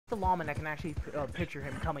the lawman, I can actually picture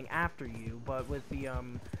him coming after you, but with the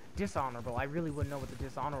dishonorable, I really wouldn't know what the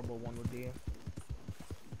dishonorable one would be.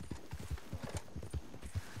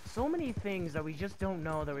 So many things that we just don't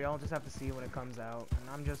know that we all just have to see when it comes out, and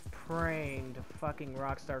I'm just praying to fucking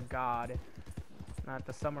Rockstar God that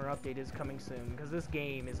the summer update is coming soon, because this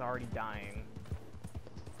game is already dying.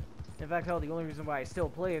 In fact, hell, the only reason why I still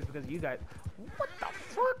play is because you guys. What the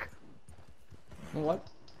fuck? What?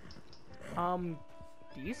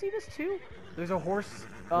 Do you see this too? There's a horse.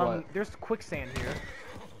 What? There's quicksand here.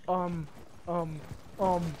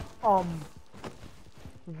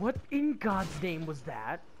 What in God's name was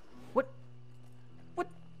that? What?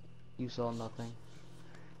 You saw nothing.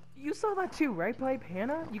 You saw that too, right, Pipe?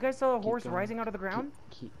 Hannah? You guys saw a horse going. rising out of the ground?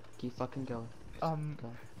 Keep fucking going.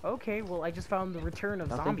 Go. Okay, well, I just found the return of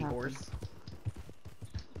Nothing Zombie happened. Horse.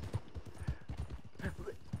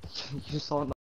 You saw